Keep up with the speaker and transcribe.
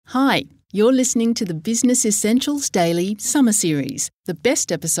Hi, you're listening to the Business Essentials Daily Summer Series, the best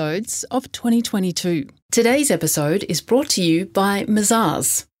episodes of 2022. Today's episode is brought to you by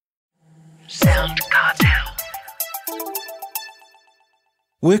Mazars. Sound Cartel.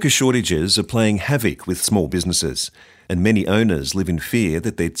 Worker shortages are playing havoc with small businesses, and many owners live in fear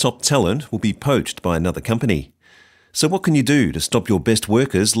that their top talent will be poached by another company. So what can you do to stop your best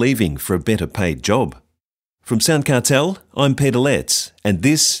workers leaving for a better paid job? From Sound Cartel, I'm Peter Letts, and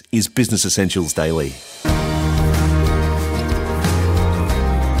this is Business Essentials Daily.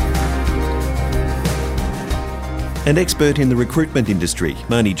 An expert in the recruitment industry,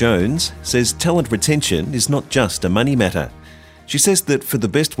 Marnie Jones, says talent retention is not just a money matter. She says that for the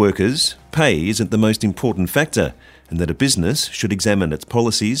best workers, pay isn't the most important factor, and that a business should examine its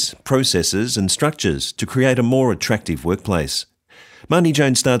policies, processes and structures to create a more attractive workplace. Marnie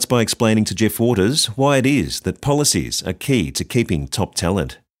Jones starts by explaining to Jeff Waters why it is that policies are key to keeping top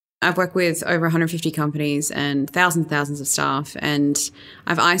talent. I've worked with over 150 companies and thousands of staff, and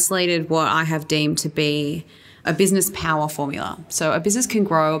I've isolated what I have deemed to be a business power formula. So a business can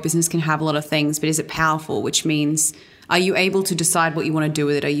grow, a business can have a lot of things, but is it powerful? Which means, are you able to decide what you want to do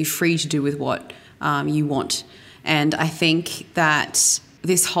with it? Are you free to do with what you want? And I think that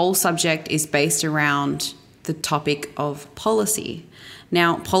this whole subject is based around the topic of policy.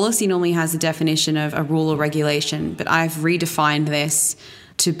 Now, policy normally has a definition of a rule or regulation, but I've redefined this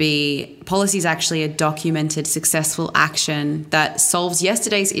to be policy is actually a documented, successful action that solves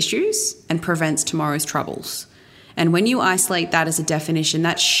yesterday's issues and prevents tomorrow's troubles. And when you isolate that as a definition,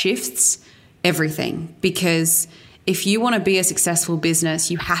 that shifts everything, because if you want to be a successful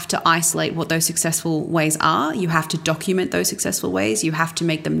business, you have to isolate what those successful ways are. You have to document those successful ways. You have to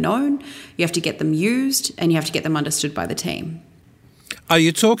make them known. You have to get them used, and you have to get them understood by the team. Are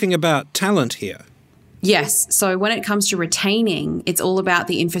you talking about talent here? Yes. So when it comes to retaining, it's all about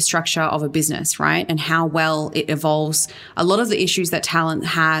the infrastructure of a business, right? And how well it evolves. A lot of the issues that talent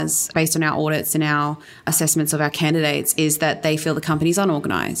has based on our audits and our assessments of our candidates is that they feel the company's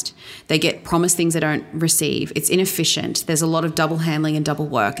unorganized. They get promised things they don't receive. It's inefficient. There's a lot of double handling and double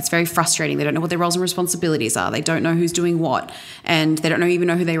work. It's very frustrating. They don't know what their roles and responsibilities are. They don't know who's doing what. And they don't even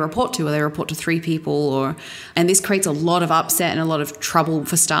know who they report to, or they report to 3 people. And this creates a lot of upset and a lot of trouble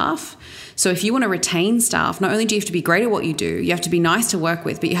for staff. So if you want to retain staff, not only do you have to be great at what you do, you have to be nice to work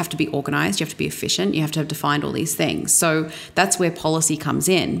with, but you have to be organised, you have to be efficient, you have to have defined all these things. So that's where policy comes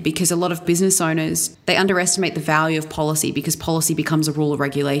in, because a lot of business owners, they underestimate the value of policy because policy becomes a rule of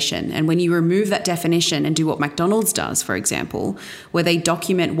regulation. And when you remove that definition and do what McDonald's does, for example, where they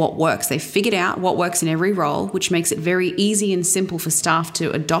document what works, they figured out what works in every role, which makes it very easy and simple for staff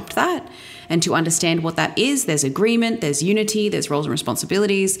to adopt that and to understand what that is. There's agreement, there's unity, there's roles and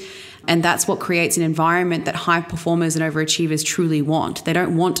responsibilities. And that's what creates an environment that high performers and overachievers truly want. They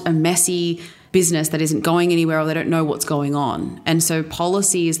don't want a messy business that isn't going anywhere, or they don't know what's going on. And so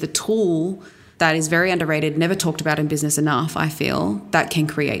policy is the tool that is very underrated, never talked about in business enough, I feel, that can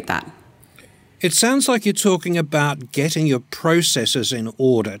create that. It sounds like you're talking about getting your processes in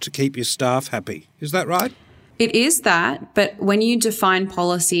order to keep your staff happy. Is that right? It is that, but when you define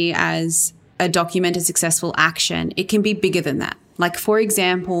policy as a documented successful action, it can be bigger than that. Like, for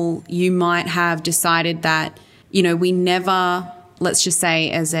example, you might have decided that, we never, let's just say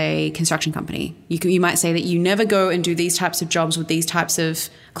as a construction company, you might say that you never go and do these types of jobs with these types of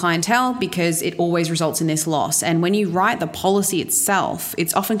clientele because it always results in this loss. And when you write the policy itself,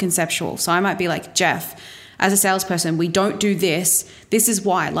 it's often conceptual. So I might be like, Jeff, as a salesperson, we don't do this. This is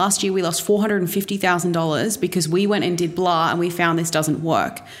why. Last year we lost $450,000 because we went and did blah and we found this doesn't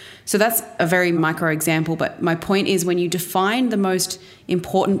work. So that's a very micro example. But my point is, when you define the most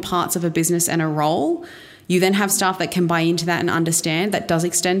important parts of a business and a role, you then have staff that can buy into that and understand. That does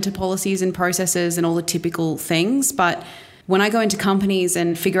extend to policies and processes and all the typical things. But when I go into companies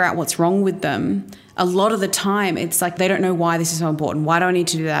and figure out what's wrong with them, a lot of the time it's like they don't know why this is so important. Why do I need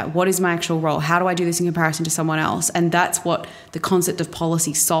to do that? What is my actual role? How do I do this in comparison to someone else? And that's what the concept of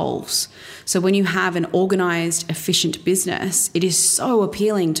policy solves. So when you have an organized, efficient business, it is so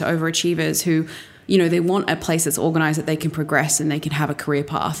appealing to overachievers who, they want a place that's organized, that they can progress and they can have a career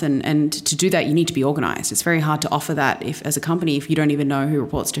path. And to do that, you need to be organized. It's very hard to offer that as a company if you don't even know who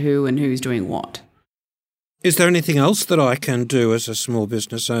reports to who and who's doing what. Is there anything else that I can do as a small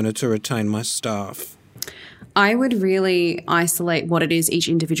business owner to retain my staff? I would really isolate what it is each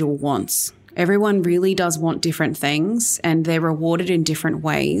individual wants. Everyone really does want different things, and they're rewarded in different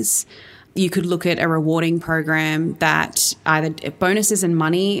ways. You could look at a rewarding program that either bonuses and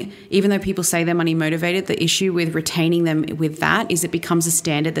money, even though people say they're money motivated, the issue with retaining them with that is it becomes a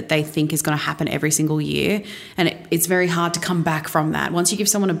standard that they think is going to happen every single year. And it's very hard to come back from that. Once you give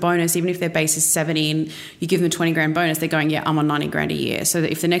someone a bonus, even if their base is 70 and you give them a 20 grand bonus, they're going, yeah, I'm on 90 grand a year. So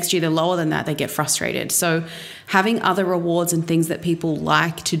that if the next year they're lower than that, they get frustrated. So having other rewards and things that people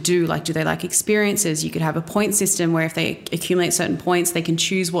like to do, like do they like experiences? You could have a point system where if they accumulate certain points, they can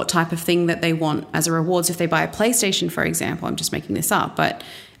choose what type of thing that they want as a reward. So if they buy a PlayStation, for example, I'm just making this up, but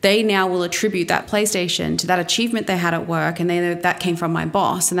they now will attribute that PlayStation to that achievement they had at work, and they know that came from my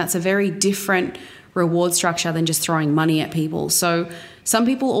boss. And that's a very different reward structure than just throwing money at people. So some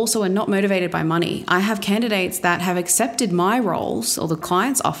people also are not motivated by money. I have candidates that have accepted my roles or the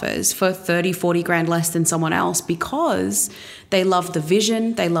client's offers for 30, 40 grand less than someone else because they love the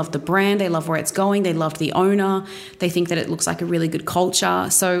vision, they love the brand, they love where it's going, they love the owner, they think that it looks like a really good culture.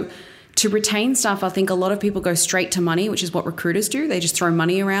 So to retain staff, I think a lot of people go straight to money, which is what recruiters do. They just throw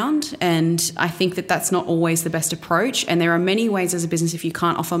money around. And I think that that's not always the best approach. And there are many ways as a business if you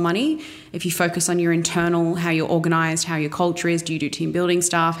can't offer money. If you focus on your internal, how you're organized, how your culture is, do you do team building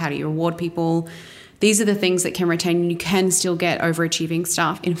stuff? How do you reward people? These are the things that can retain, and you can still get overachieving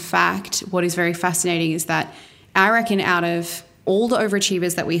staff. In fact, what is very fascinating is that I reckon out of all the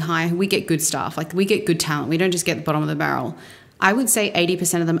overachievers that we hire, we get good staff. Like we get good talent. We don't just get the bottom of the barrel. I would say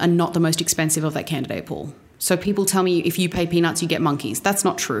 80% of them are not the most expensive of that candidate pool. So people tell me if you pay peanuts, you get monkeys. That's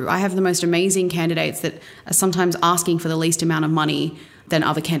not true. I have the most amazing candidates that are sometimes asking for the least amount of money than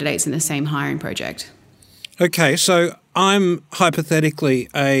other candidates in the same hiring project. Okay, so I'm hypothetically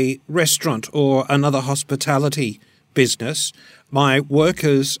a restaurant or another hospitality business. My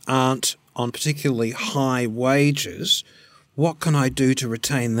workers aren't on particularly high wages. What can I do to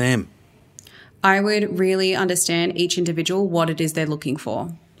retain them? I would really understand each individual, what it is they're looking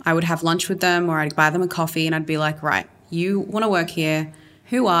for. I would have lunch with them, or I'd buy them a coffee and I'd be like, right, you want to work here.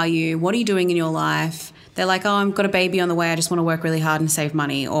 Who are you? What are you doing in your life? They're like, oh, I've got a baby on the way. I just want to work really hard and save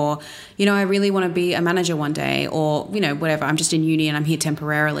money. Or, I really want to be a manager one day, or, whatever. I'm just in uni and I'm here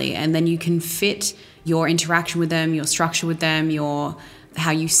temporarily. And then you can fit your interaction with them, your structure with them,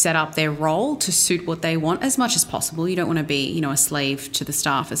 how you set up their role to suit what they want as much as possible. You don't want to be, a slave to the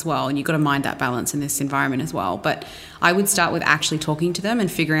staff as well. And you've got to mind that balance in this environment as well. But I would start with actually talking to them and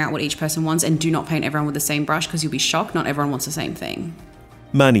figuring out what each person wants, and do not paint everyone with the same brush, because you'll be shocked. Not everyone wants the same thing.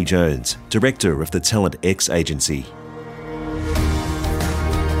 Marnie Jones, Director of the Talent X Agency.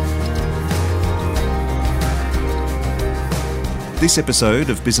 This episode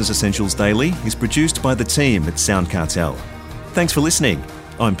of Business Essentials Daily is produced by the team at Sound Cartel. Thanks for listening.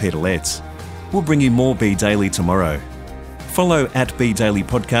 I'm Peter Letts. We'll bring you more Be Daily tomorrow. Follow @Be Daily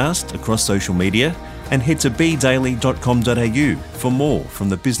Podcast across social media and head to bedaily.com.au for more from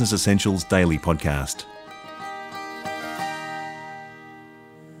the Business Essentials Daily Podcast.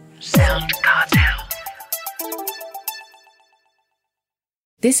 Sound Cartel.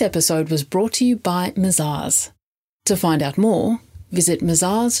 This episode was brought to you by Mazars. To find out more, visit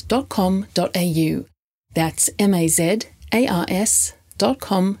mazars.com.au. That's mazars.com.au.